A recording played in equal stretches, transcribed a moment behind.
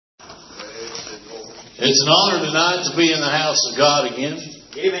It's an honor tonight to be in the house of God again.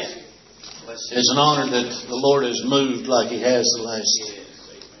 Amen. It's an honor that the Lord has moved like He has the last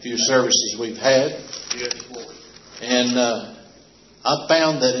few services we've had. And I've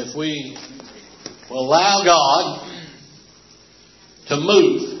found that if we will allow God to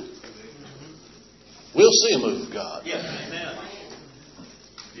move, we'll see a move of God.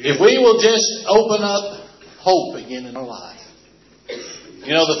 If we will just open up hope again in our life.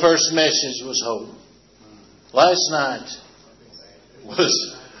 You know, the first message was hope. Last night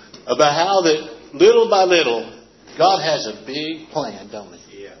was about how that little by little, God has a big plan, don't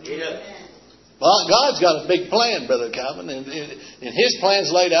He? Well, God's got a big plan, Brother Calvin, and His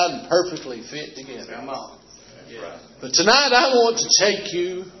plan's laid out and perfectly fit together. But tonight I want to take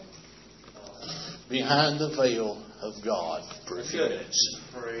you behind the veil of God for a few minutes.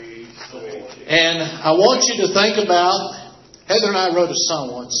 And I want you to think about, Heather and I wrote a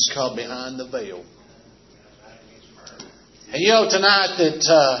song once, it's called Behind the Veil. And you know tonight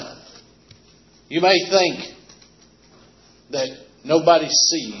that you may think that nobody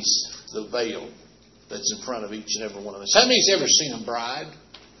sees the veil that's in front of each and every one of us. How many's ever seen a bride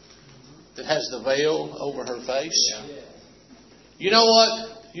that has the veil over her face? You know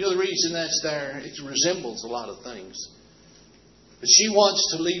what? You know the reason that's there? It resembles a lot of things. But she wants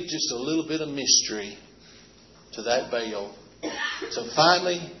to leave just a little bit of mystery to that veil. So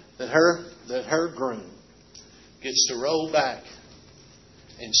finally, that her groom gets to roll back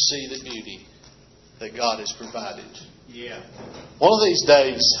and see the beauty that God has provided. One of these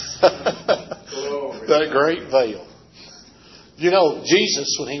days, that great veil. You know,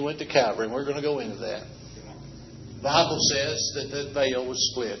 Jesus, when He went to Calvary, and we're going to go into that, the Bible says that that veil was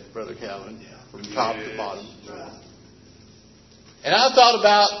split, Brother Calvin, from top to bottom. And I thought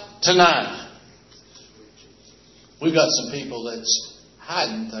about tonight, we've got some people that's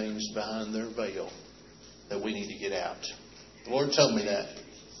hiding things behind their veil that we need to get out. The Lord told me that.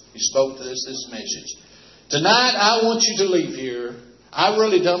 He spoke to this message. Tonight, I want you to leave here. I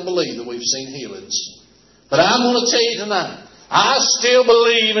really don't believe that we've seen healings. But I'm going to tell you tonight, I still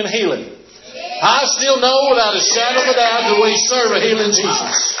believe in healing. I still know without a shadow of a doubt that we serve a healing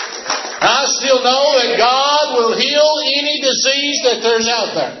Jesus. I still know that God will heal any disease that there's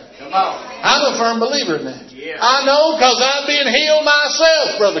out there. I'm a firm believer in that. I know because I've been healed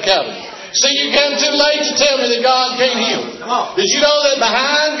myself, Brother Calvin. See, you come too late to tell me that God can't heal. Did you know that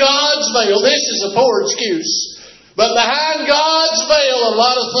behind God's veil, this is a poor excuse, but behind God's veil, a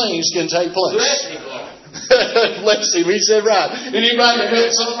lot of things can take place. Bless Him, He said right. Anybody that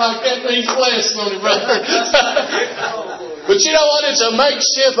meant something like that means blessed, don't it, brother? But you know what? It's a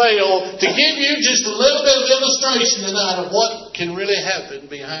makeshift veil to give you just a little bit of illustration tonight of what can really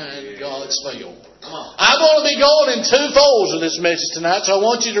happen behind God's veil. I'm going to be going in two folds of this message tonight, so I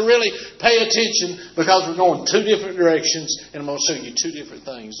want you to really pay attention because we're going two different directions, and I'm going to show you two different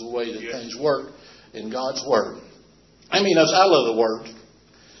things, the way that things work in God's Word. I mean, I love the Word.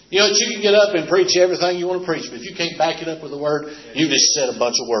 You know, you can get up and preach everything you want to preach, but if you can't back it up with the Word, you just said a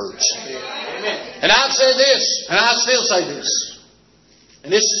bunch of words. And I've said this, and I still say this,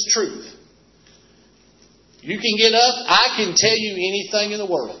 and this is truth. You can get up, I can tell you anything in the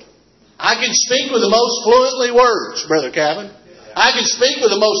world. I can speak with the most fluently words, Brother Calvin. I can speak with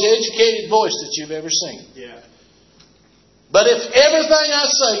the most educated voice that you've ever seen. But if everything I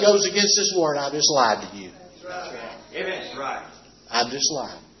say goes against this Word, I just lied to you. I've just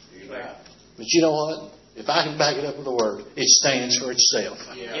lied. But you know what? If I can back it up with the Word, it stands for itself.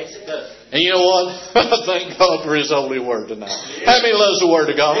 Yes, it does. And you know what? Thank God for His holy Word tonight. How many loves the Word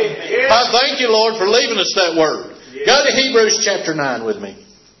of God? I thank you, Lord, for leaving us that Word. Go to Hebrews chapter 9 with me.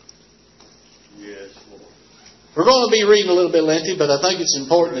 We're going to be reading a little bit lengthy, but I think it's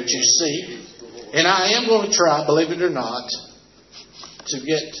important that you see. And I am going to try, believe it or not, to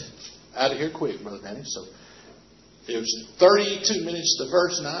get out of here quick, Brother Danny. So it was 32 minutes to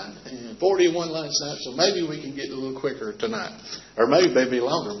verse 9 and 41 last night, so maybe we can get a little quicker tonight. Or maybe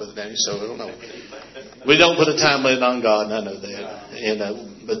longer, Brother Danny, so I don't know. We don't put a time limit on God, and I know that.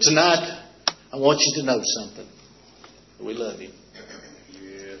 And but tonight, I want you to know something. We love you.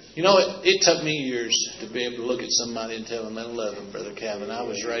 You know, it took me years to be able to look at somebody and tell them I love them, Brother Calvin. I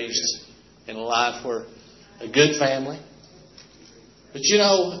was raised in a life where a good family. But you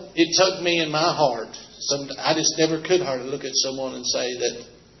know, it took me in my heart. I just never could hardly look at someone and say that,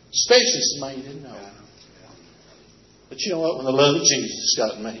 especially somebody you didn't know. But you know what? When the love of Jesus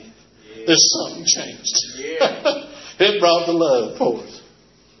got in me, there's something changed. It brought the love forth.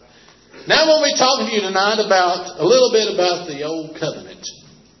 Now I want to be talking to you tonight about a little bit about the old covenant.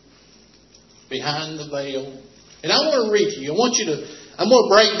 Behind the veil. And I want to read to you. I'm going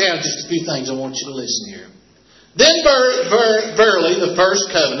to break down just a few things. I want you to listen here. Then verily the first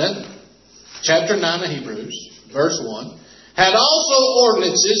covenant, chapter 9 of Hebrews, verse 1, had also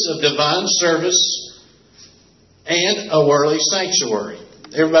ordinances of divine service and a worldly sanctuary.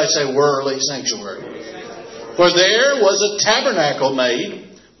 Everybody say worldly sanctuary. For there was a tabernacle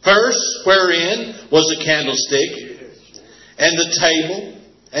made, first wherein was a candlestick, and the table,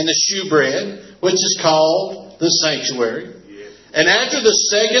 and the shewbread, which is called the sanctuary. And after the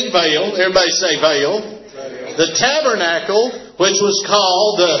second veil, everybody say veil, the tabernacle, which was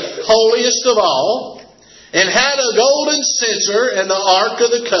called the holiest of all, and had a golden censer and the ark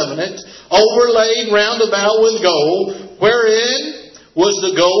of the covenant overlaid round about with gold, wherein was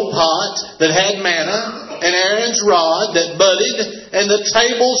the gold pot that had manna, and Aaron's rod that budded, and the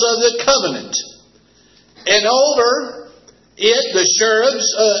tables of the covenant. And over it the cherubs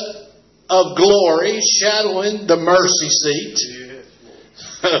of glory shadowing the mercy seat.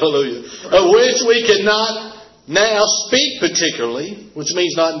 Hallelujah. Of which we cannot now speak particularly, which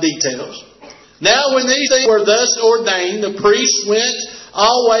means not in details. Now when these things were thus ordained, the priest went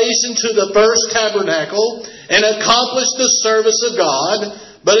always into the first tabernacle and accomplished the service of God.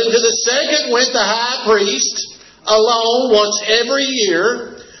 But into the second went the high priest alone once every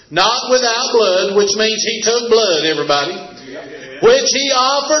year, not without blood, which means he took blood, everybody, which he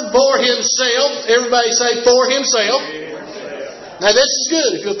offered for himself. Everybody say for himself. Now this is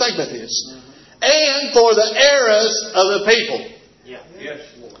good if you'll think about this. And for the errors of the people.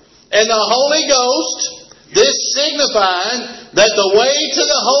 And the Holy Ghost, this signifying that the way to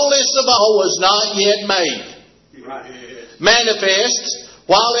the holiest of all was not yet made. Manifest,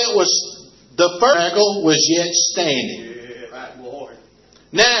 while it was the first tabernacle was yet standing.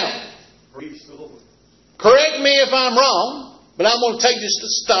 Now, correct me if I'm wrong, but I'm going to take just a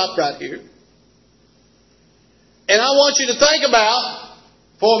stop right here. And I want you to think about,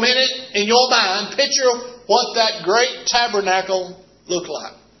 for a minute, in your mind, picture what that great tabernacle looked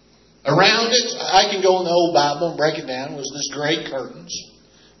like. Around it, I can go in the old Bible and break it down, was this great curtains.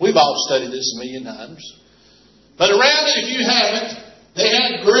 We've all studied this a million times. But around it, if you haven't, they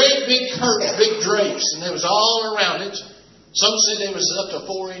had great big curtains, big drapes, and they was all around it. Some said they was up to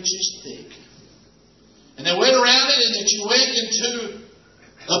 4 inches thick. And they went around it, and that you went into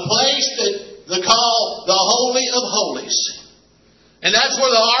the place that they call the Holy of Holies. And that's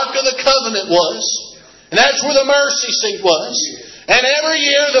where the Ark of the Covenant was. And that's where the mercy seat was. And every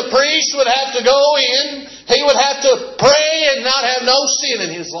year the priest would have to go in. He would have to pray and not have no sin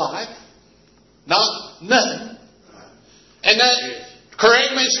in his life. Nothing. And that,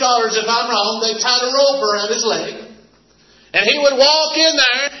 correct me scholars if I'm wrong, they tied a rope around his leg. And he would walk in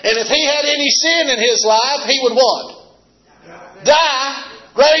there, and if he had any sin in his life, he would what? Die.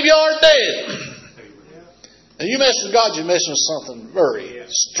 Graveyard dead. And you mess with God, you're messing with something very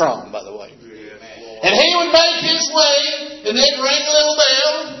strong, by the way. And he would make his way, and they'd ring a little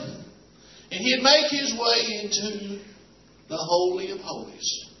bell, and he'd make his way into the Holy of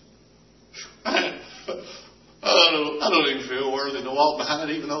Holies. I don't even feel worthy to walk behind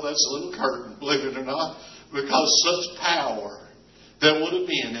it, even though that's a little curtain, believe it or not, because such power there would have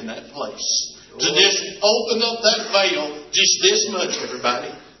been in that place. To just open up that veil just this much,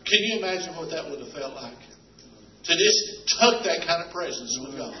 everybody. Can you imagine what that would have felt like? To just tuck that kind of presence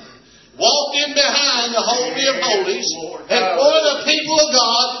with God. Walk in behind the Holy of Holies, and for the people of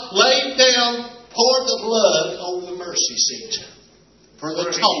God, laid down, poured the blood over the mercy seat for the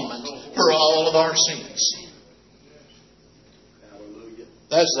atonement for all of our sins.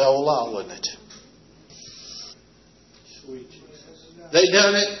 That's the old law, wasn't it? They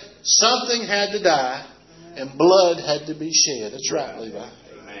done it. Something had to die, and blood had to be shed. That's right, Levi.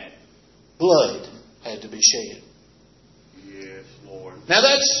 Blood had to be shed. Yes, Lord. Now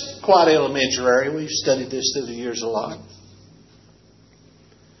that's quite elementary. We've studied this through the years a lot.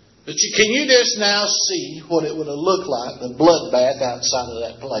 But can you just now see what it would have looked like, the bloodbath outside of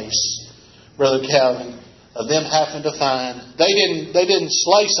that place, Brother Calvin, of them having to find. They didn't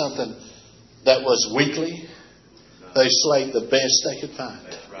slay something that was weakly. They slayed the best they could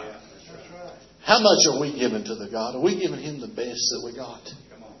find. How much are we giving to the God? Are we giving Him the best that we got?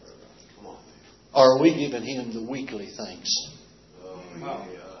 Or are we giving Him the weakly things?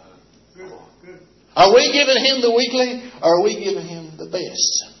 Are we giving Him the weakly, or are we giving Him the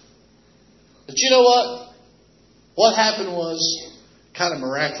best? But you know what? What happened was kind of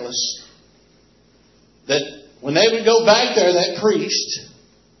miraculous. That when they would go back there, that priest,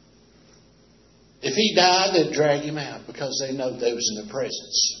 if he died, they'd drag him out because they know they was in the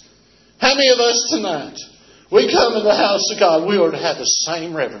presence. How many of us tonight We come in the house of God, we are to have the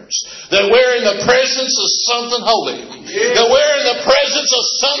same reverence. That we're in the presence of something holy. That we're in the presence of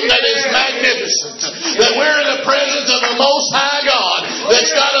something that is magnificent. That we're in the presence of the Most High God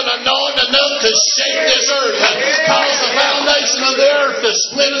that's got an anointing enough to shake this earth. Cause the foundation of the earth to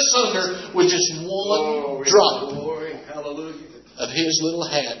split asunder with just one drop of His little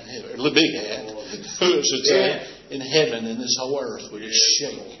hat, little big hat, in heaven, and this whole earth would just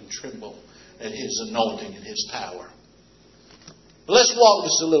shake and tremble at His anointing and His power. But let's walk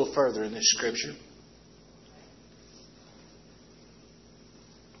just a little further in this Scripture.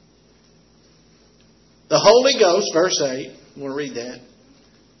 The Holy Ghost, verse 8, I'm going to read that.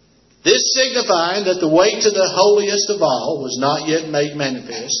 This signifying that the way to the holiest of all was not yet made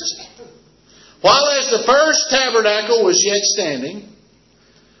manifest, while as the first tabernacle was yet standing,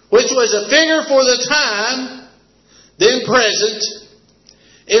 which was a figure for the time then present,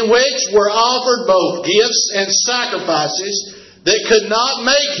 in which were offered both gifts and sacrifices that could not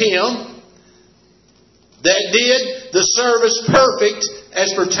make Him that did the service perfect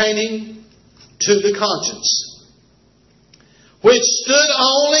as pertaining to the conscience, which stood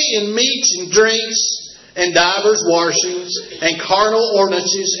only in meats and drinks and divers washings and carnal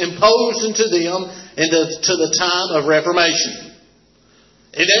ordinances imposed unto them to the time of Reformation.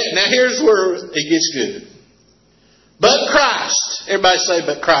 Now here's where it gets good. But Christ, everybody say,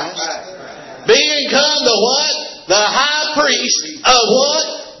 but Christ, being come the what? The high priest of what?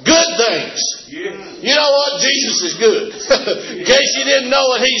 Good things. You know what? Jesus is good. In case you didn't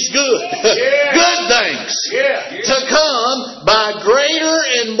know it, He's good. Good things. To come by greater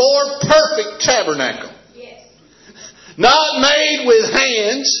and more perfect tabernacle. Not made with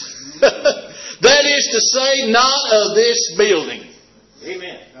hands. That is to say, not of this building.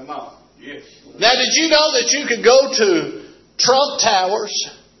 Amen. Come on. Yes. Now, did you know that you could go to Trump Towers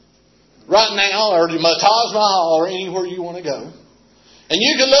right now, or to Taj Mahal, or anywhere you want to go, and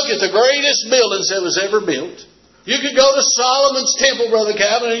you can look at the greatest buildings that was ever built? You could go to Solomon's Temple, Brother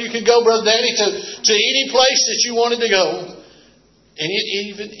Calvin, or you could go, Brother Danny, to any place that you wanted to go, and it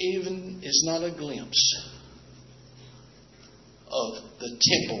even is not a glimpse of the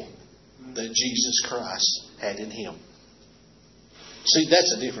temple that Jesus Christ had in Him. See,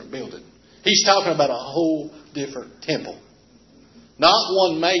 that's a different building. He's talking about a whole different temple. Not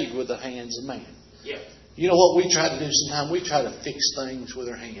one made with the hands of man. Yeah. You know what we try to do sometimes? We try to fix things with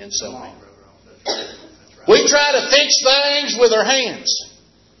our hands, don't we? We try to fix things with our hands.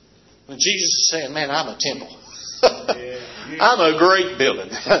 When Jesus is saying, man, I'm a temple. I'm a great building.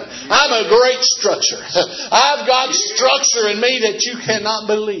 I'm a great structure. I've got structure in me that you cannot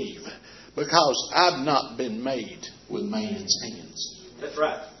believe, because I've not been made with man's hands. That's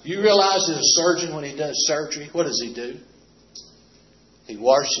right. You realize that a surgeon, when he does surgery, what does he do? He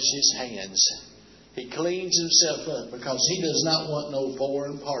washes his hands. He cleans himself up, because he does not want no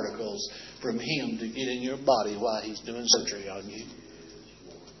foreign particles from him to get in your body while he's doing surgery on you.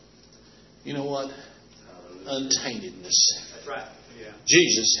 You know what? Untaintedness. That's right. Yeah.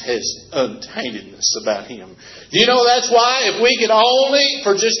 Jesus has untaintedness about Him. Do you know that's why if we could only,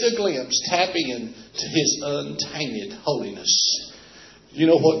 for just a glimpse, tap in to His untainted holiness, you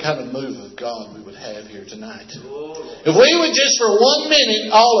know what kind of move of God we would have here tonight? If we would just for 1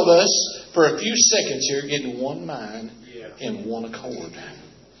 minute, all of us, for a few seconds here, get in one mind in one accord.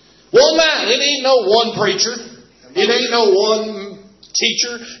 One mind. It ain't no one preacher. It ain't no one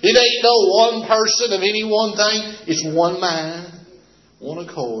teacher. It ain't no one person of any one thing. It's one mind, one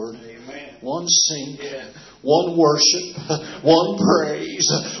accord, one sync, one worship, one praise,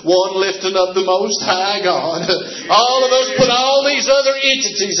 one lifting up the Most High God. All of us put all these other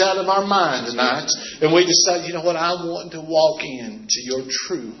entities out of our mind tonight, and we decide, you know what, I want to walk into your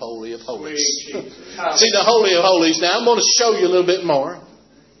true Holy of Holies. See, the Holy of Holies. Now, I'm going to show you a little bit more.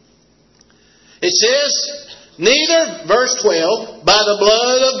 It says, neither, verse 12, by the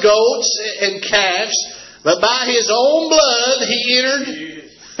blood of goats and calves, but by His own blood He entered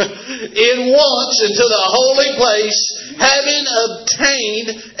in once into the holy place, having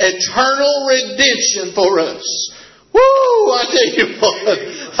obtained eternal redemption for us. Woo! I tell you what.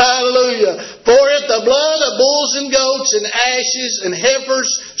 Hallelujah. For if the blood of bulls and goats and ashes and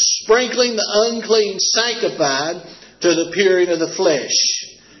heifers sprinkling the unclean sanctified to the purity of the flesh,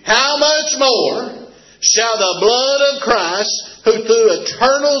 how much more shall the blood of Christ, who through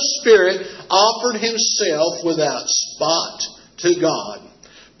eternal Spirit offered Himself without spot to God,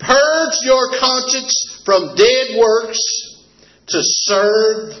 purge your conscience from dead works to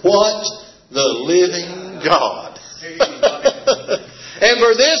serve what? The living God. And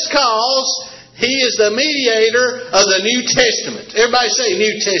for this cause He is the mediator of the New Testament. Everybody say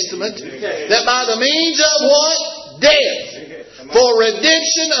New Testament. That by the means of what? Death. For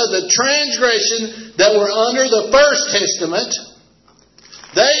redemption of the transgression that were under the first testament,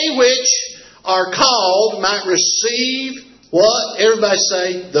 they which are called might receive what? Everybody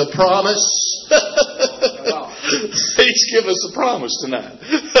say the promise. He's given us a promise tonight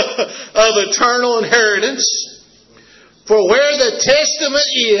of eternal inheritance. For where the testament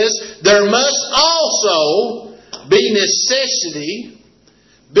is, there must also be necessity,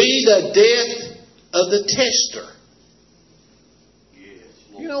 be the death of the tester.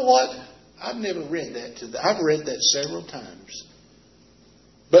 You know what? I've never read that. I've read that several times.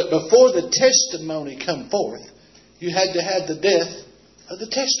 But before the testimony come forth, you had to have the death of the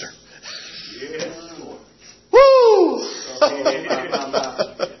tester. Woo!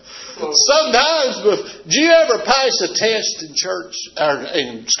 Sometimes, do you ever pass a test in church or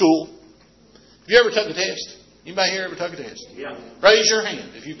in school? Have you ever took a test? Anybody here ever took a test? Yeah. Raise your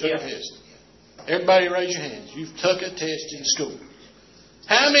hand if you took a test. Everybody raise your hands. You've took a test in school.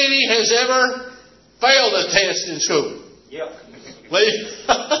 How many has ever failed a test in school? Yep.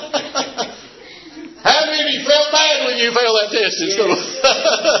 How many felt bad when you failed that test in school?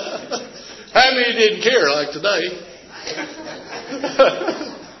 How many didn't care like today?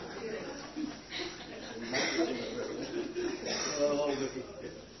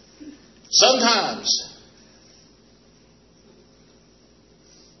 Sometimes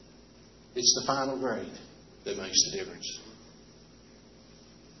it's the final grade that makes the difference.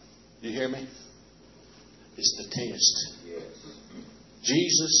 You hear me? It's the test. Yes.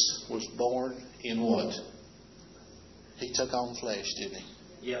 Jesus was born in what? He took on flesh, didn't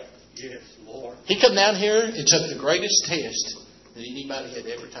he? Yep. Yes, Lord. He come down here and took the greatest test that anybody had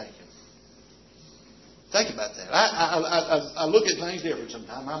ever taken. Think about that. I look at things different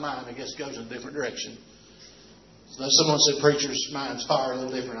sometimes. My mind, I guess, goes in a different direction. Someone said preachers' minds fire a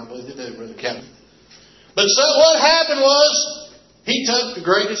little different. I believe they do, Brother Kevin. But so what happened was he took the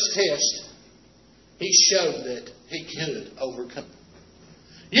greatest test. He showed that he could overcome.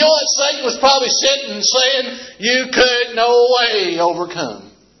 You know what Satan was probably sitting and saying? You could no way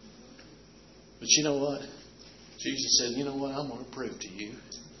overcome. But you know what? Jesus said, you know what? I'm going to prove to you.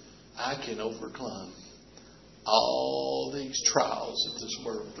 I can overcome all these trials that this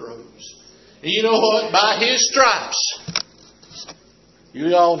world throws. And you know what? By His stripes,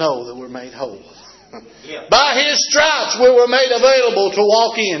 you all know that we're made whole. Yeah. By His stripes, we were made available to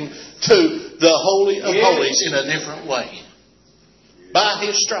walk into the Holy of Holies in a different way. By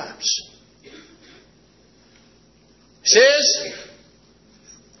His stripes. It says,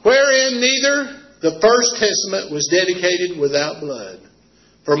 wherein neither the first testament was dedicated without blood.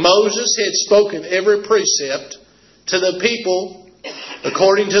 For Moses had spoken every precept to the people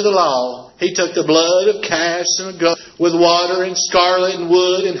according to the law. He took the blood of calves and goat with water and scarlet and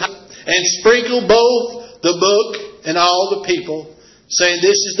wood and sprinkled both the book and all the people, saying,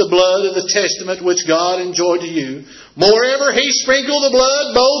 this is the blood of the testament which God enjoined to you. Moreover, he sprinkled the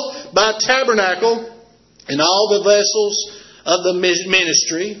blood both by tabernacle and all the vessels of the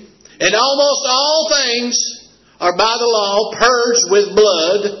ministry. And almost all things are by the law purged with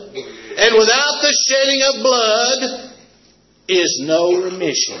blood. And without the shedding of blood is no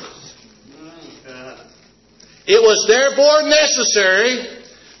remission. It was therefore necessary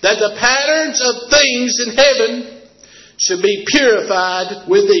that the patterns of things in heaven should be purified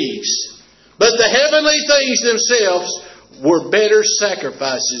with these. But the heavenly things themselves were better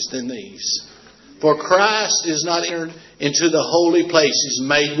sacrifices than these. For Christ is not entered into the holy places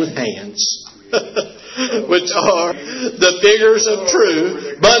made with hands, which are the figures of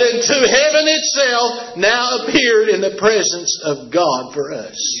true, but into heaven itself now appeared in the presence of God for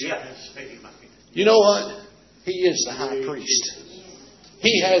us. You know what? He is the high priest.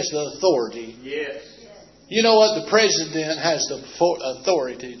 He has the authority. Yes. You know what? The president has the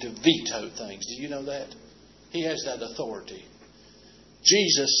authority to veto things. Do you know that? He has that authority.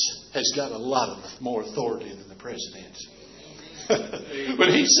 Jesus has got a lot more authority than the president. When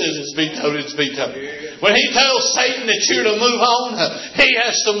He says it's vetoed, it's vetoed. When He tells Satan that you're to move on, he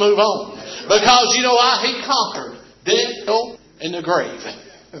has to move on. Because you know why? He conquered death, hell, and the grave.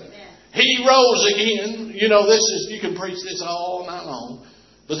 He rose again. You know, you can preach this all night long.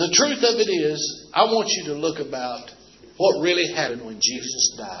 But the truth of it is, I want you to look about what really happened when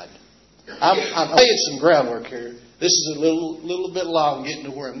Jesus died. I'm laying some groundwork here. This is a little bit long getting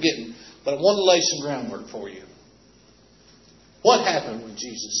to where I'm getting. But I want to lay some groundwork for you. What happened when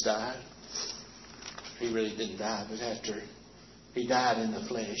Jesus died? He really didn't die, but after He died in the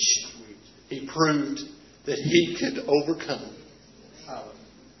flesh, He proved that He could overcome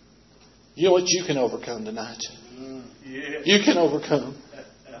You know what? You can overcome tonight. Yeah. You can overcome.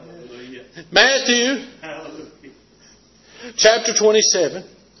 Hallelujah. Matthew Hallelujah. chapter 27,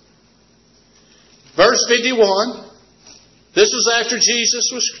 verse 51. This was after Jesus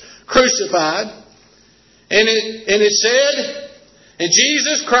was crucified. And it said, and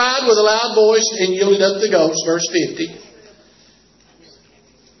Jesus cried with a loud voice and yielded up the ghost. Verse 50.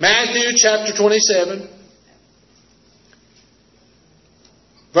 Matthew chapter 27,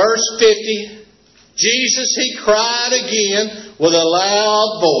 verse 50. Jesus, He cried again with a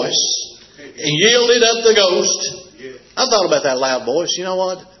loud voice and yielded up the ghost. I thought about that loud voice. You know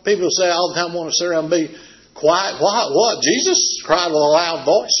what? People say all the time, want to sit around and be quiet. What? Jesus cried with a loud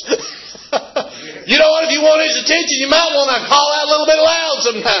voice. You know what? If you want His attention, you might want to call out a little bit loud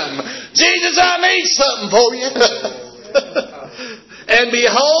sometime. Jesus, I need something for you. And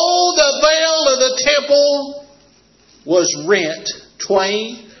behold, the veil of the temple was rent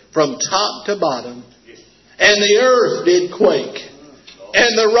twain from top to bottom. And the earth did quake.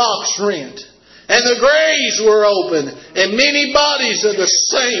 And the rocks rent. And the graves were open. And many bodies of the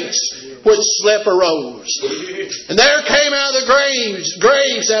saints which slept arose. And there came out of the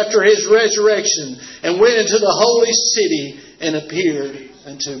graves after His resurrection, and went into the holy city, and appeared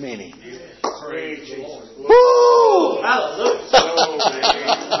unto many. Praise the Lord. Woo! Hallelujah.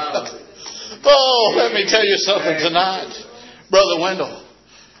 Oh, let me tell you something tonight, Brother Wendell.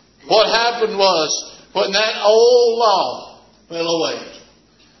 What happened was, when that old law fell away,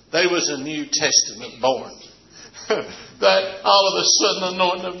 there was a New Testament born. That all of a sudden the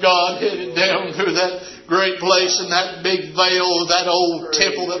anointing of God headed down through that great place, and that big veil, that old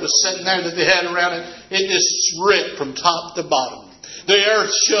temple that was sitting there that they had around it, it just ripped from top to bottom. The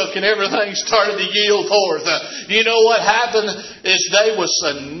earth shook and everything started to yield forth. You know what happened is there was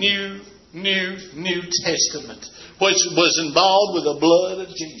a New Testament, which was involved with the blood of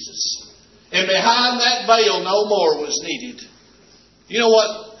Jesus. And behind that veil no more was needed. You know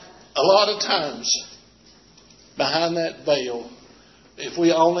what? A lot of times, behind that veil, if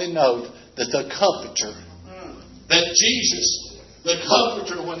we only know that the Comforter, that Jesus, the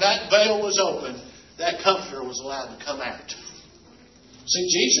Comforter, when that veil was open, that Comforter was allowed to come out. See,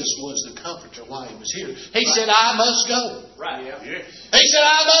 Jesus was the Comforter while He was here. He said, I must go. Right. Yeah. He said,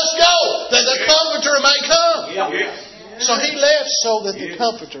 I must go, that the Comforter may come. Yeah. So He left so that the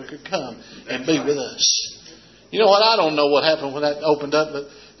Comforter could come and be with us. You know what? I don't know what happened when that opened up, but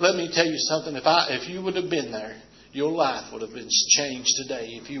let me tell you something. If you would have been there, your life would have been changed today.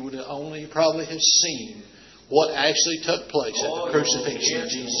 If you would have only probably have seen what actually took place at the crucifixion of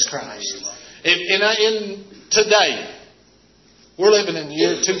Jesus Christ. In today, we're living in the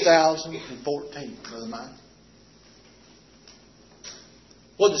year 2014, Brother Mike.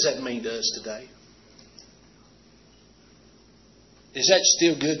 What does that mean to us today? Is that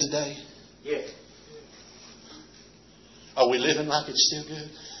still good today? Yes. Are we living like it's still good?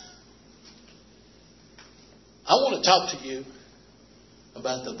 I want to talk to you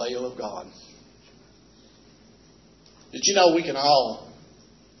about the veil of God. Did you know we can all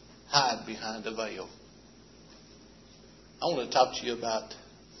hide behind the veil? I want to talk to you about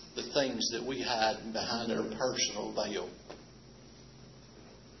the things that we hide behind our personal veil.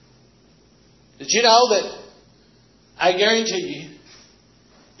 Did you know that I guarantee you,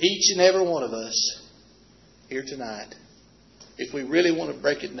 each and every one of us here tonight, if we really want to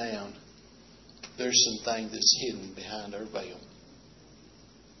break it down, there's some thing that's hidden behind our veil.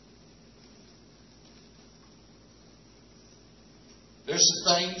 There's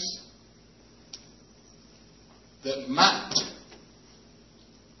some things that might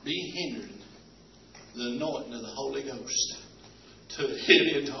be hindering the anointing of the Holy Ghost to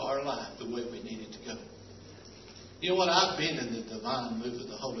hit into our life the way we need it to go. You know what? I've been in the divine move of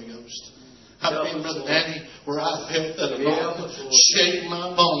the Holy Ghost. I've been, Brother Danny, where I felt that anointing shake my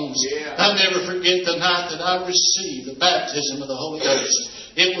bones. I'll never forget the night that I received the baptism of the Holy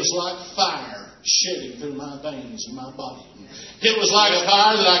Ghost. It was like fire shedding through my veins and my body. It was like a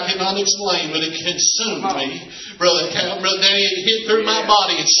fire that I cannot explain, but it consumed me. Brother Danny, it hit through my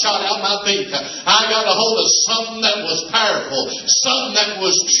body and shot out my feet. I got a hold of something that was powerful, something that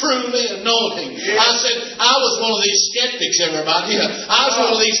was truly anointing. I said, I was one of these skeptics, everybody. I was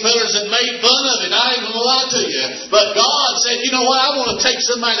one of these fellas that made fun of it. I ain't going to lie to you. But God said, you know what? I want to take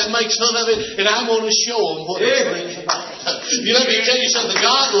somebody that makes fun of it, and I'm going to show them what it's really about. Let me tell you something.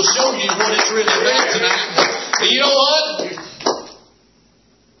 God will show you what it's really about tonight. And you know what?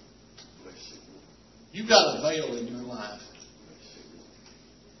 You've got a veil in your life.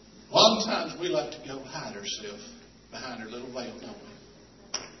 A lot of times we like to go hide ourselves behind our little veil, don't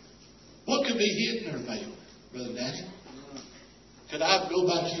we? What could be hidden in our veil, Brother Danny? Could I go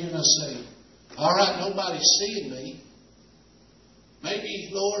back here and I say, all right, nobody's seeing me. Maybe,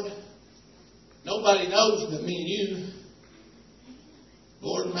 Lord, nobody knows but me and you.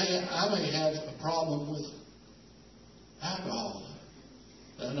 Lord, I may have a problem with alcohol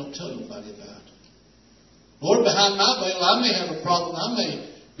that I don't tell nobody about. Lord, behind my veil, I may have a problem. I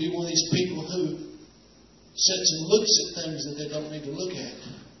may be one of these people who sits and looks at things that they don't need to look at.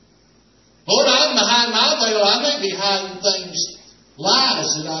 Lord, I'm behind my veil. I may be hiding things, lies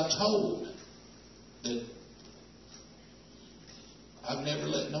that I've told that I've never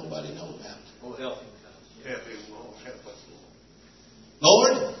let nobody know about. Oh, help him. Help him, Lord. Help us,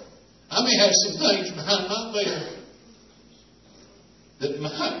 Lord, I may have some things behind my veil that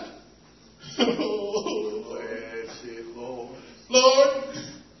might. Bless you, Lord. Lord,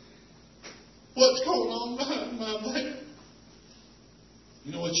 what's going on behind my veil?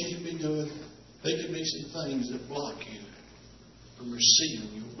 You know what you could be doing? There could be some things that block you from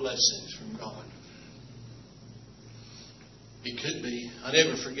receiving your blessings from God. It could be. I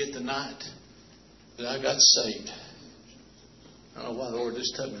never forget the night that I got saved. I don't know why the Lord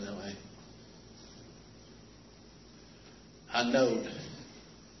just took me that way. I know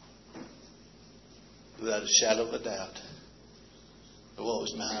without a shadow of a doubt that what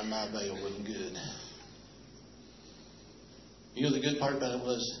was behind my veil wasn't good. You know the good part about it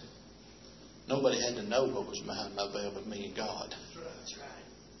was nobody had to know what was behind my veil but me and God. That's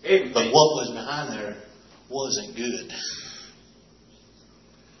right. But what was behind there wasn't good.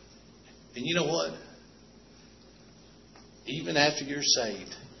 And you know what? Even after you're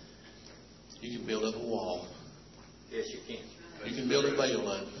saved, you can build up a wall. Yes, you can. You can build a veil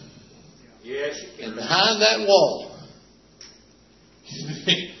up. Yes, you can. And behind that wall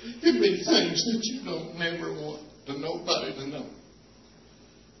can be things that you don't never want to nobody to know.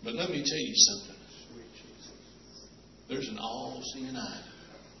 But let me tell you something. There's an all-seeing eye.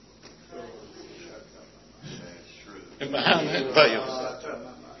 That's true. And behind that veil.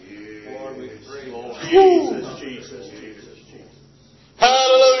 Lord, we praise Lord. Jesus.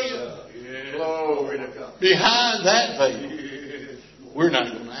 Hallelujah. Yes. Glory to God. Behind that veil, we're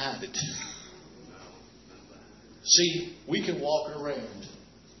not going to hide it. See, we can walk around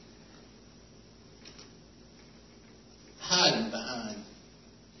hiding behind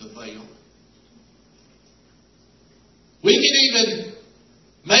the veil. We can even,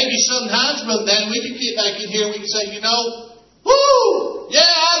 maybe sometimes, Brother Dan, we can get back in here and we can say, you know, woo! Yeah,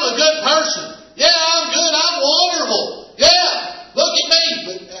 I'm a good person. Yeah, I'm good. I'm wonderful. Yeah, look at me.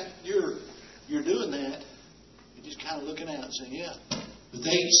 But you're doing that. You're just kind of looking out and saying, yeah. But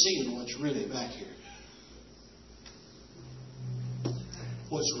they ain't seeing what's really back here.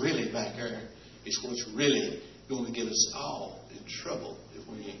 What's really back there is what's really going to get us all in trouble if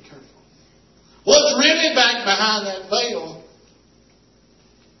we ain't careful. What's really back behind that veil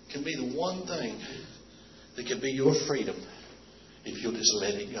can be the one thing that can be your freedom if you'll just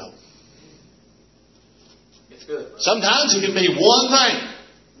let it go. It's good. Sometimes it can be one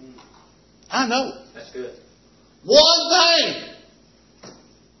thing. I know. That's good. One thing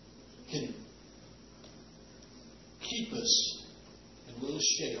can keep us in a little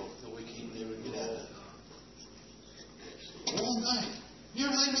shell that we can't never get out of. One thing. You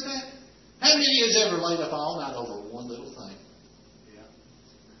ever think about that? How many of you has ever laid up all night over one little thing? Yeah.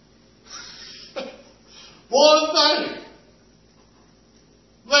 One thing.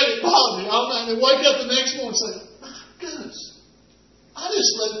 Let it bother me all night and wake up the next morning and say, my goodness, I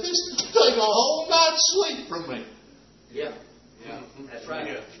just let this take a whole night's sleep from me. Yeah. Yeah. That's right.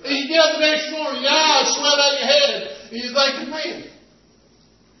 And you get up the next morning, your eyes swell out your head, and you're thinking, man,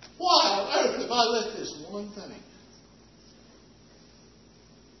 why on earth have I let this one thing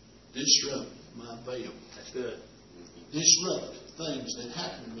disrupt my veil? That's good. Disrupt things that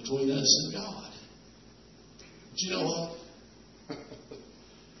happen between us and God. But you know what?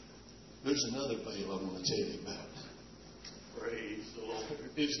 There's another veil I want to tell you about. Praise the Lord.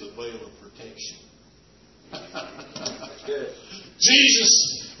 It's the veil of protection. That's good.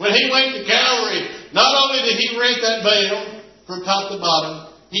 Jesus, when He went to Calvary, not only did He rent that veil from top to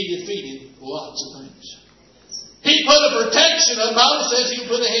bottom, He defeated lots of things. He put a protection, the Bible says He'll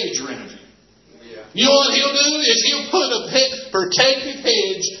put a hedge around you. Yeah. You know what He'll do is He'll put a protective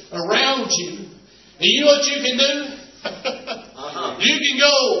hedge around you. And you know what you can do? You can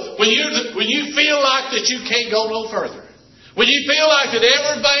go when you feel like that you can't go no further. When you feel like that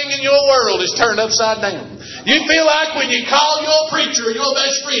everything in your world is turned upside down. You feel like when you call your preacher or your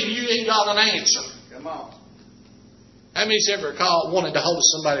best friend, you ain't got an answer. Come on. How many's ever wanted to hold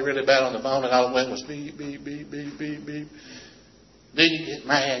somebody really bad on the phone and all it went was beep, beep, beep, beep, beep, beep. Then you get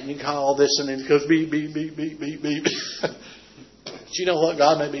mad and you call this and then it goes beep, beep, beep, beep, beep, beep. But you know what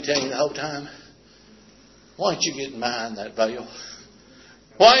God may be telling you the whole time? Why aren't you getting behind that veil?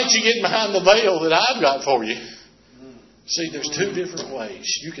 Why aren't you getting behind the veil that I've got for you? See, there's two different ways.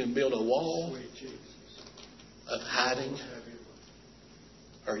 You can build a wall of hiding,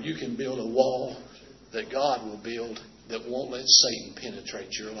 or you can build a wall that God will build that won't let Satan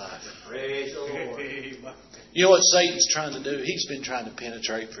penetrate your life. Praise the Lord. You know what Satan's trying to do? He's been trying to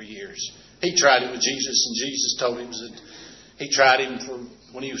penetrate for years. He tried it with Jesus, and Jesus told him that he tried him for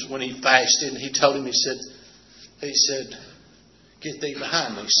when he fasted, and he told him, he said, "Get thee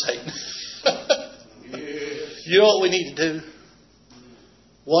behind me, Satan." You know what we need to do?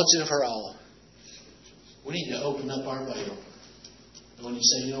 Once and for all, we need to open up our veil. And when you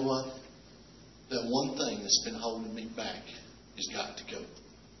say, you know what? That one thing that's been holding me back has got to go.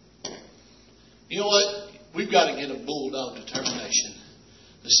 You know what? We've got to get a bulldog determination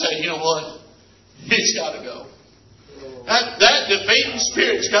to say, you know what? It's got to go. That defeating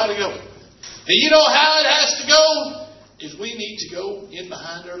spirit's got to go. And you know how it has to go? Is we need to go in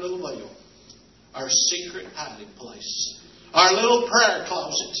behind our little veil. Our secret hiding place. Our little prayer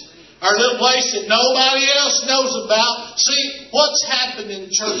closet. Our little place that nobody else knows about. See, what's happened in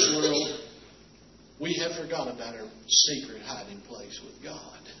the church world, we have forgot about our secret hiding place with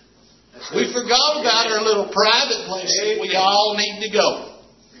God. We forgot about our little private place that we all need to go.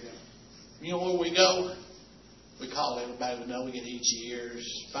 You know where we go? We call everybody we know. We get itchy ears,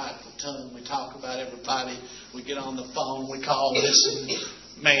 spiteful tongue. We talk about everybody. We get on the phone. We call this and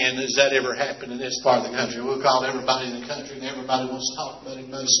man, has that ever happened in this part of the country? We'll call everybody in the country and everybody wants to talk about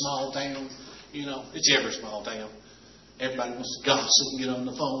everybody's small town. You know, it's every small town. Everybody wants to gossip and get on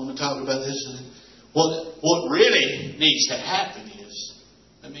the phone and talk about this. And what really needs to happen is,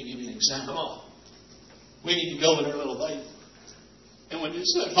 let me give you an example. Come on. We need to go in our little veil. And when you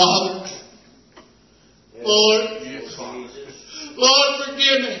say, Father, Lord, Lord,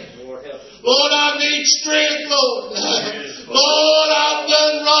 forgive me. Lord, I need strength, Lord. Lord, I've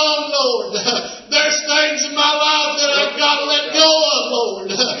done wrong, Lord. There's things in my life that I've got to let go of,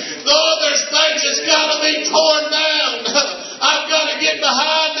 Lord. Lord, there's things that's got to be torn down. I've got to get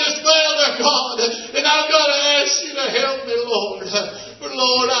behind this veil of God. And I've got to ask you to help me, Lord. For,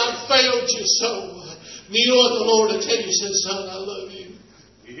 Lord, I've failed you so. And you know what the Lord will tell you? He said, son, I love you.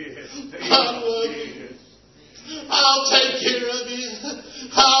 I love you. I'll take care of you.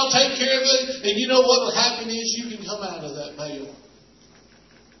 I'll take care of it. And you know what will happen is you can come out of that veil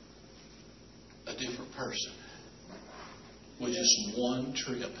a different person with just one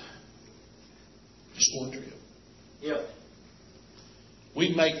trip. Just one trip. Yeah.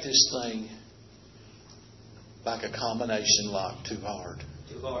 We make this thing like a combination lock too hard.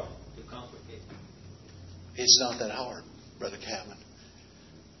 Too hard. Too complicated. It's not that hard, Brother Calvin.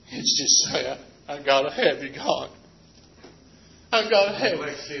 It's just say, I got to have you, God. I've got to have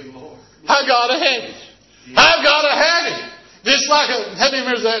it. I got to have it. I've got to have it. Just like have you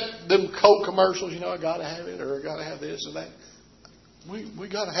remember them Coke commercials? You know, I got to have it, or I got to have this or that. We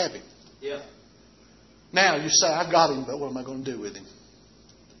got to have it. Yeah. Now you say, I've got him, but what am I going to do with him?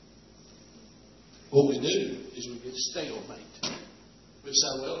 What we do is we get stalemate. We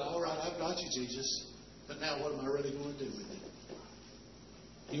say, well, all right, I've got you, Jesus, but now what am I really going to do with him?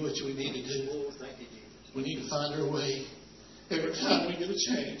 You know what we need to do? Oh, thank you, Jesus. We need to find our way every time we get a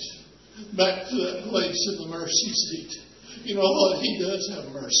chance back to that place in the mercy seat. You know what? He does have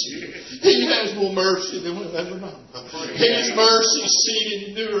mercy. He has more mercy than we'll ever know. His mercy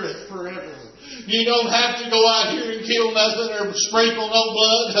seat endureth forever. You don't have to go out here and kill nothing or sprinkle no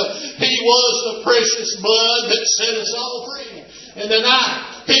blood. He was the precious blood that set us all free. And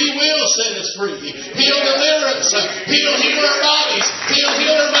tonight, He will set us free. He'll deliver us. He'll heal our bodies. He'll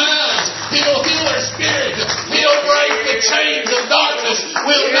heal our minds. He'll heal our spirit. He'll break the chains of darkness.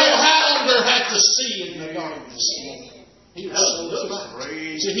 We'll no longer have to see in the darkness. He'll show us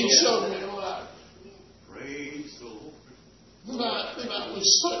light. See, He showed me the light. Praise the Lord. The night that I was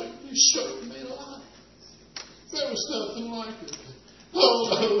saved, He showed me the light. There was nothing like it.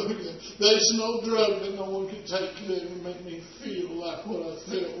 Hallelujah. There's no drug that no one can take that would make me feel like what I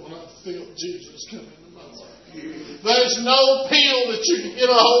felt when I felt Jesus come into my life. There's no pill that you can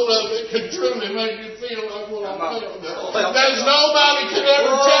get a hold of that could truly make you feel like what I felt. There's nobody could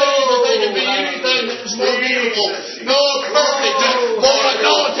ever tell you that they can be anything that was more beautiful, more perfect, more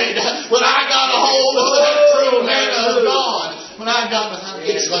anointed. When I got a hold of that true hand of God, when I got behind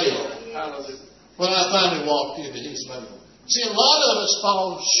His veil, when I finally walked into His veil. See, a lot of us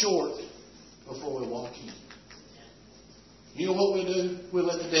fall short before we walk in. You know what we do? We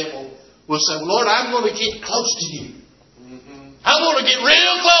let the devil, we'll say, Lord, I'm going to get close to you. I'm going to get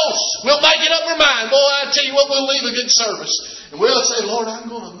real close. We'll make it up our mind. Boy, I tell you what, we'll leave a good service. And we'll say, Lord, I'm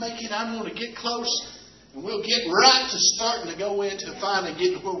going to make it. I'm going to get close. And we'll get right to starting to go into finally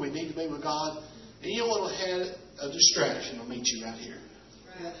getting where we need to be with God. And you know what will have a distraction will meet you right here.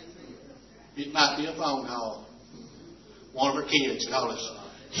 It might be a phone call. One of our kids call us.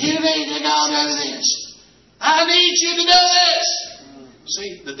 You need to go do this. I need you to do this.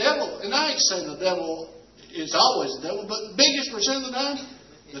 See, the devil, and I ain't saying the devil is always the devil, but the biggest percent of the time,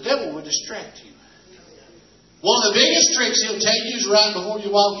 the devil will distract you. One of the biggest tricks he'll tell you is right before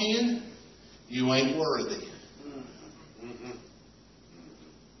you walk in, you ain't worthy.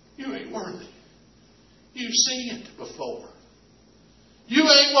 You ain't worthy. You've seen it before. You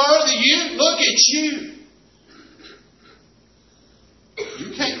ain't worthy. You look at you.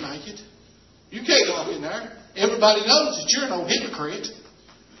 You can't make it. You can't walk in there. Everybody knows that you're no hypocrite.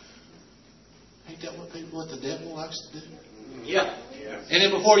 Ain't that what the devil likes to do? Yeah. And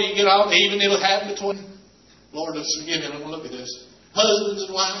then before you get on, even it'll happen between, Lord, let's forgive me, I'm going to look at this. Husbands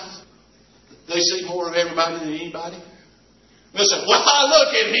and wives, they see more of everybody than anybody. They'll say, well,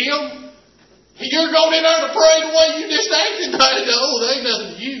 look at him. You're going in there to pray the way you just acted. No, there ain't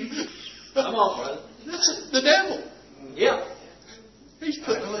nothing to you. Come on, brother. That's the devil. Yeah. He's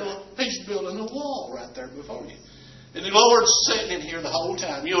building a wall right there before you. And the Lord's sitting in here the whole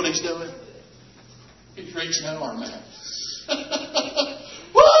time. You know what He's doing? He's reaching that arm out.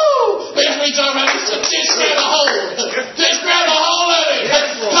 Woo! He's reaching arm out. Just grab a hold. Just grab a hold of it.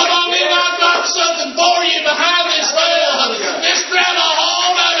 Come on in. I've got something for you behind this veil. Just grab a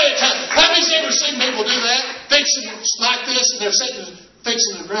hold of it. Have you ever seen people do that? Fixing like this, and they're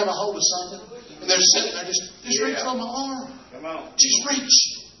fixing to grab a hold of something, and they're sitting there just reach on my arm. Come on. Just reach.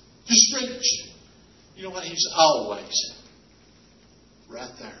 Just reach. You know what? He's always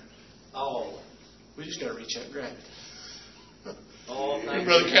right there. Oh. We just got to reach out and grab it. Oh, thank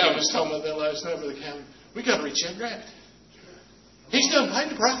Brother you. Calvin was talking about that last night, Brother Calvin. We got to reach out and grab it. He's done paid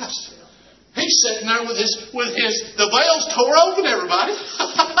the price. He's sitting there with the veil's tore open, everybody.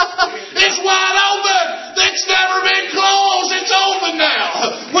 It's wide open. It's never been closed. It's open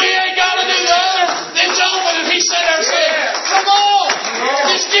now. We ain't got to do the other. It's open. And He said there saying, come on.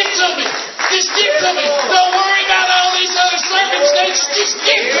 Just get to me. Just get to me. Don't worry about all these other circumstances. Just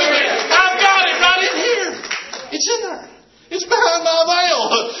get to me. I've got it right in here. It's in there. It's behind my veil.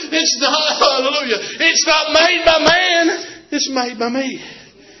 It's not, hallelujah. It's not made by man. It's made by me.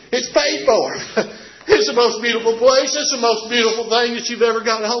 It's paid for. It's the most beautiful place. It's the most beautiful thing that you've ever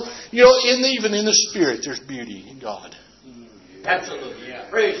gotten hold. You know, even in the Spirit, there's beauty in God. Absolutely. Yeah.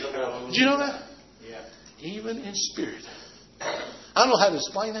 Praise the Lord. Did you know that? Yeah. Even in spirit. I don't know how to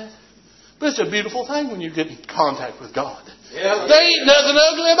explain that. But it's a beautiful thing when you get in contact with God. Yeah. There ain't nothing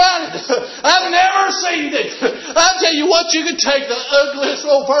ugly about it. I've never seen it. I tell you what, you can take the ugliest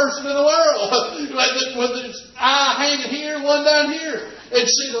old person in the world with its eye hanging here, one down here, and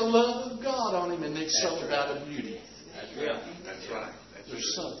see the love of God on him, and it's something about a beauty. That's right.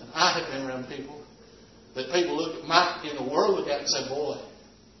 There's something. I have been around people that people in the world look at and say, boy,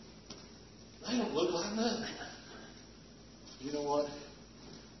 they don't look like nothing. You know what?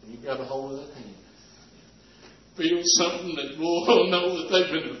 When you grab a hold of that hand, feel something that will know that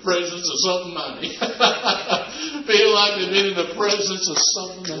they've been in the presence of something mighty. Feel like they've been in the presence of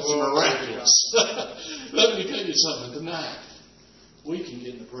something that's miraculous. Let me tell you something tonight. We can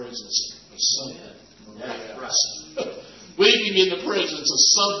get in the presence of something miraculous. We can get in the presence of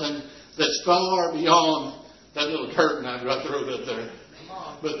something that's far beyond that little curtain I threw up there.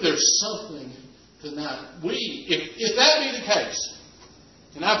 But there's something tonight. If that be the case,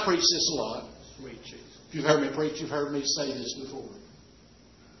 and I preach this a lot. If you've heard me preach, you've heard me say this before.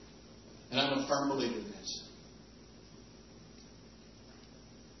 And I'm a firm believer in this.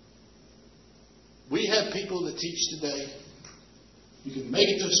 We have people that teach today, you can make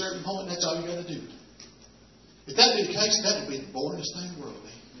it to a certain point, and that's all you got to do. If that be the case, that would be the boringest thing in the world.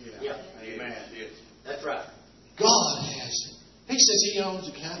 Yeah. Amen. Yes. That's right. God has. He says He owns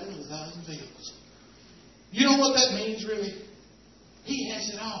a cattle of 1,000 fields. You know what that means, really? He has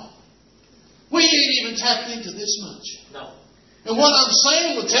it all. We ain't even tapped into this much. No. And what I'm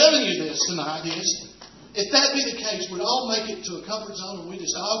saying with telling you this tonight is, if that be the case, we'd all make it to a comfort zone and we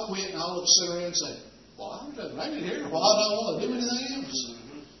just all quit and all of us sit around and say, well, I'm just making it here. Well, I don't want to do anything else.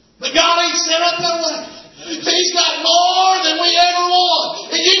 But God ain't set up that way. He's got more than we ever want.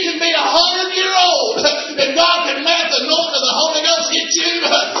 And you can be 100-year-old and God can let the anointing of the Holy Ghost hit you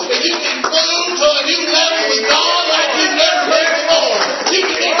and you can move to a new level with God like you've never been before. You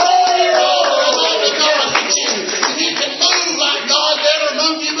can be 40-year-old and the anointing of God hit you and you can move like God never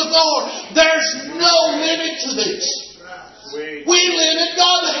moved you before. There's no limit to this. We limit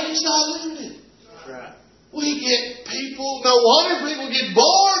God, but He's not limited. We get people, know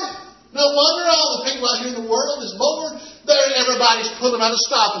world is bored. Everybody's pulling out a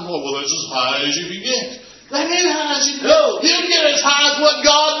stop and going, well, that's as high as you can get. That ain't high as you can go. You can get as high as what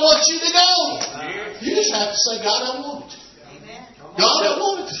God wants you to go. You just have to say, God, I want it. God, I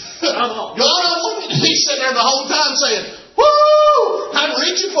want it. God, I want it. He's sitting there the whole time saying, woo! I'm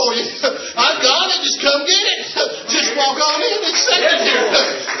reaching for you. I've got it. Just come get it. Just walk on in. It's sitting here.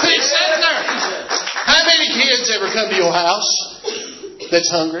 He's sitting there. How many kids ever come to your house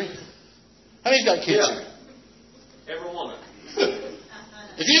that's hungry? How many's got kids here? Every woman.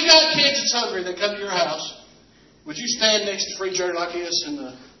 If you've got kids that's hungry that come to your house, would you stand next to the refrigerator like this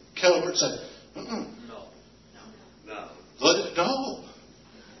and cover it and say, No. No.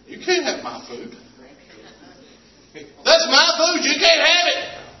 You can't have my food. That's my food. You can't have it.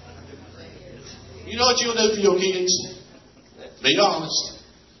 You know what you'll do for your kids? Be honest.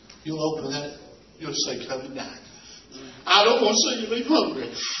 You'll open that. You'll say, come and dine. I don't want to see you leave hungry.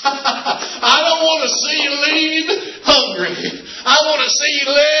 I don't want to see you leave hungry. I want to see you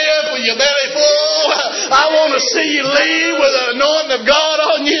live with your belly full. I want to see you leave with the anointing of God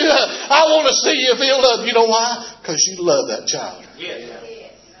on you. I want to see you feel loved. You know why? Because you love that child. Yeah.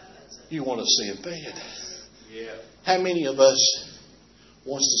 You want to see him fed. Yeah. How many of us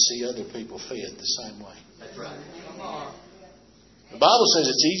wants to see other people fed the same way? That's right. Come on. The Bible says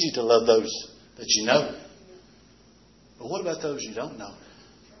it's easy to love those that you know. But what about those you don't know?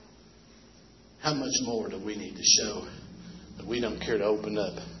 How much more do we need to show that we don't care to open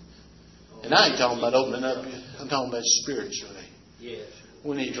up? And I ain't talking about opening up. I'm talking about spiritually. Yes.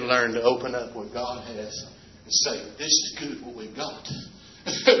 We need to learn to open up what God has and say, this is good what we've got.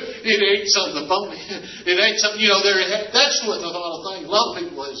 It ain't something phony. It ain't something, that's what a lot of things. A lot of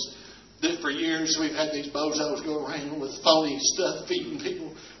people that for years we've had these bozos go around with phony stuff feeding people.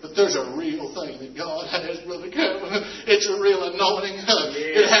 But there's a real thing that God has, Brother Kevin. It's a real anointing.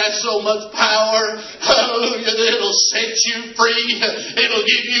 It has so much power. Hallelujah. That it'll set you free. It'll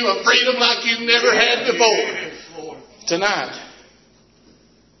give you a freedom like you've never had before. Tonight,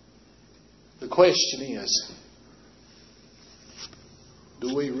 the question is,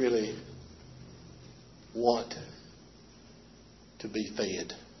 do we really want to be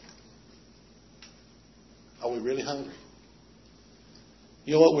fed? Are we really hungry?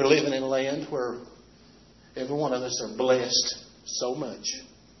 You know what? We're living in a land where every one of us are blessed so much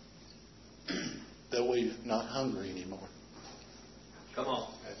that we're not hungry anymore. Come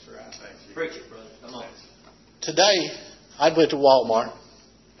on. That's right. Thank you. Preach it, brother. Come on. Today, I went to Walmart.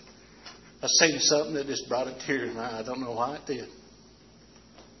 I seen something that just brought a tear to my eye. I don't know why it did.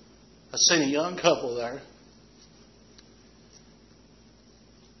 I seen a young couple there.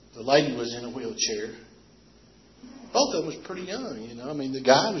 The lady was in a wheelchair. Both of them was pretty young, I mean, the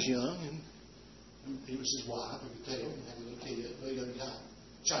guy was young, and he was his wife. I could tell he had a little kid, a young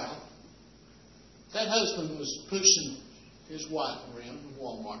child. That husband was pushing his wife around in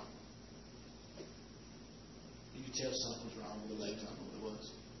Walmart. You could tell something was wrong with the legs. I don't know what it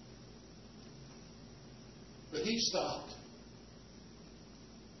was. But he stopped.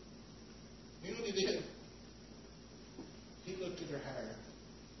 You know what he did? He looked at her hair.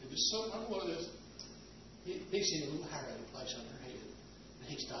 It was so, I don't know what it is. He seen a little hair out of place on her head. And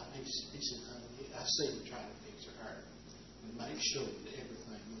he stopped. He said, honey, I see him trying to fix her hair and make sure that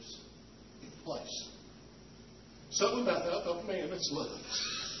everything was in place. Something about that. Oh, man, that's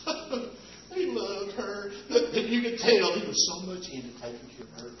love. He loved her. And you could tell he was so much into taking care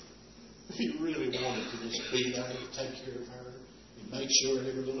of her. He really wanted to just be there to take care of her and make sure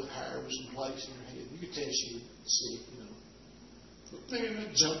every little hair was in place in her head. You could tell she was sick, But man,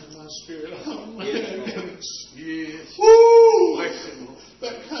 that jumped in my spirit. Oh, man. Yes. Woo!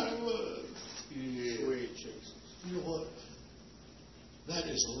 That kind of love. Yeah. Sweet Jesus. You know what? That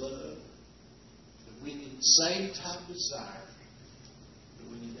is love. That we need the same type of desire that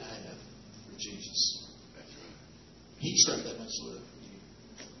we need to have for Jesus. That's right. He showed that much love for you.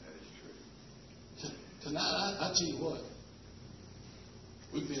 That is true. Tonight, I tell you what.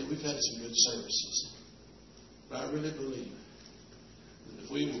 We've had some good services. But I really believe if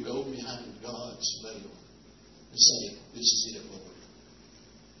we will go behind God's veil and say, this is it, Lord.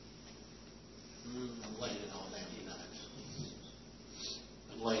 I'm laying it all down tonight.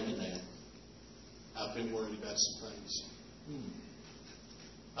 I'm laying it down. I've been worried about some things.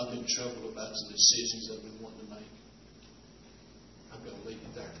 I've been troubled about some decisions I've been wanting to make. I'm going to leave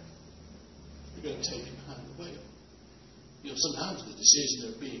it there. We're going to take it behind the veil. Sometimes the decisions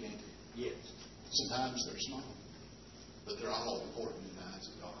are big, ain't they? Yes. Sometimes they're small. But they're all important in the eyes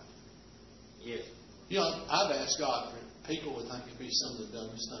of God. Yes. I've asked God for people would think it'd be some of the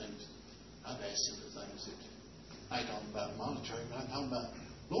dumbest things. I've asked Him for things that I ain't talking about monetary, but I'm talking about,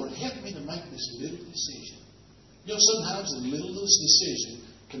 Lord, help me to make this this little decision. You know, sometimes the littlest decision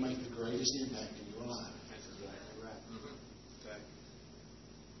can make the greatest impact in your life. That's exactly right. Mm-hmm. Okay.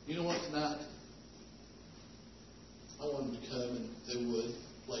 You know what, tonight? I want them to come and they would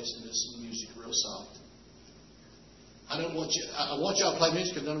play some music real soft. I want y'all to play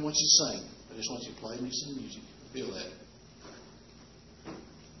music. I don't want you to sing. I just want you to play me some music. Feel that.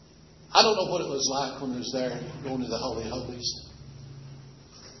 I don't know what it was like when I was there going to the Holy Holies.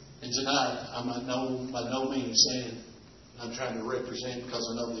 And tonight, I'm by no means saying I'm trying to represent, because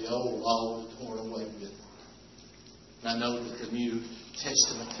I know the old law was torn away with. And I know that the New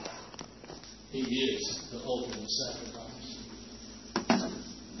Testament, He is the ultimate sacrifice.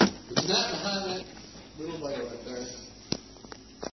 But tonight, behind that little veil right there,